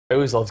I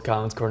always loved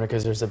Colin's Corner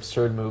because there's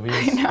absurd movies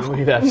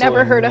we've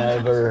Never heard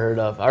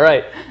of. All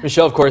right,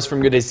 Michelle, of course,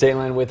 from Good Day State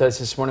Line with us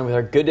this morning with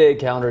our Good Day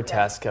calendar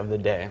task of the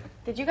day.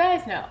 Did you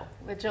guys know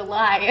that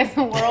July is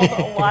the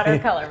World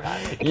Watercolor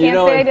Month? You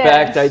know, in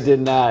fact, I did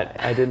not.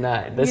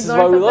 This is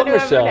why we love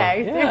Michelle.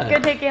 Yeah.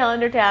 Good Day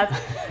calendar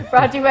task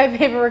brought to you by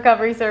Paper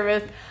Recovery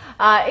Service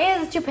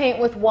is to paint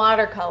with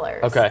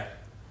watercolors. Okay.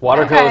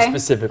 Watercolors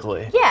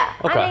specifically. Yeah,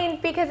 okay. I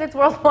mean, because it's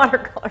World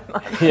Watercolor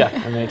Month. Yeah,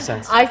 that makes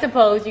sense. I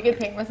suppose you could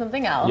paint with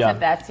something else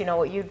if that's, you know,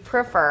 what you'd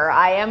prefer.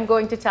 I am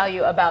going to tell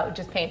you about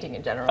just painting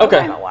in general.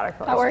 Okay. About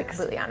watercolors, that works.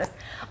 to be completely honest.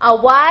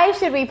 Why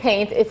should we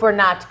paint if we're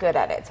not good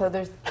at it? So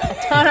there's a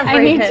ton of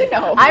reasons. I need to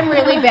know. I'm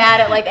really bad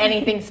at like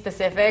anything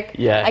specific.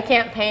 Yeah. I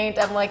can't paint.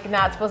 I'm like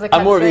not supposed to cut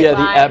I'm more of straight the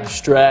lines.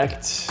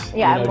 abstract.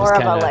 Yeah, you know, more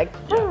of a like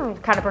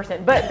kind of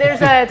person. But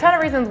there's a ton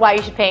of reasons why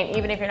you should paint,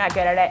 even if you're not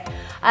good at it.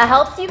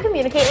 Helps you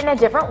communicate in a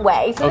different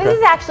way. So this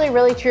is actually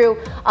really true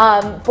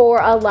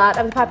for a lot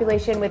of the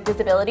population with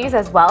disabilities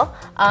as well.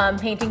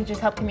 Painting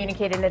just helps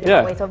communicate in a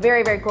different way. So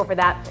very, very cool for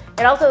that.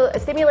 It also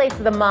stimulates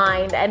the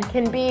mind and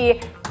can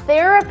be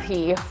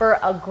therapy for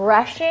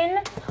aggression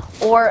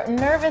or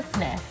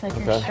nervousness. Like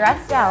you're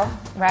stressed out,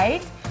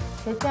 right?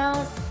 Sit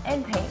down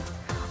and paint.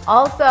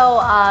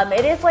 Also,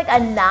 it is like a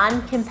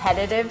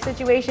non-competitive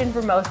situation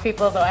for most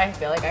people, though I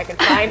feel like I could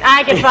find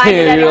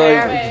it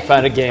anywhere. Like,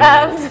 find a game.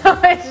 So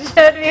it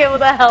should be able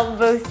to help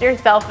boost your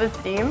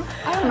self-esteem.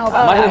 I don't know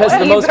about Mine has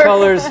the most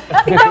colors.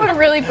 I think that would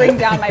really bring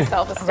down my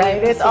self-esteem.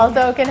 Right. It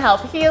also can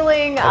help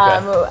healing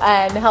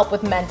and help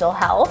with mental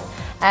health.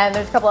 And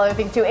there's a couple other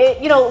things too.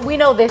 You know, we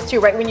know this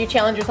too, right? When you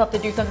challenge yourself to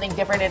do something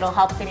different, it'll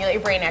help stimulate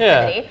your brain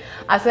activity.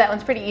 So that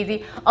one's pretty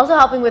easy. Also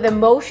helping with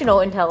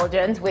emotional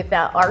intelligence with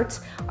art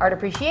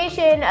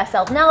appreciation,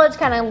 self-knowledge,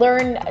 kind of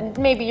learn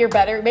maybe you're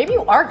better, maybe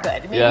you are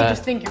good, maybe you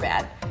just think you're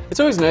bad. It's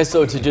always nice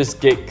though to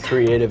just get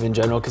creative in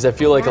general because I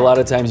feel like a lot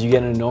of times you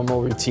get in a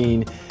normal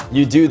routine,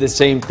 you do the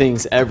same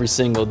things every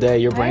single day.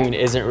 Your brain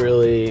isn't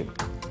really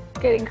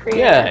getting creative.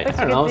 Yeah,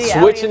 I don't know,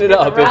 switching it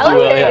up, if you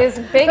will. Is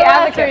big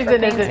advocate for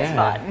painting. It's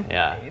fun.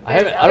 Yeah,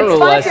 I don't know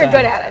the last time. It's fun if you're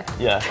good at it.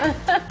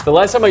 Yeah, the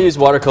last time I used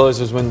watercolors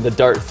was when the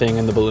dart thing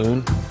and the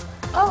balloon.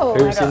 Oh,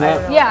 have you ever seen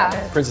that?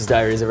 Yeah. Princess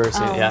Diaries, I've ever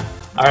seen it. Yeah.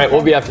 All right,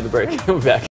 we'll be after the break. We'll be back.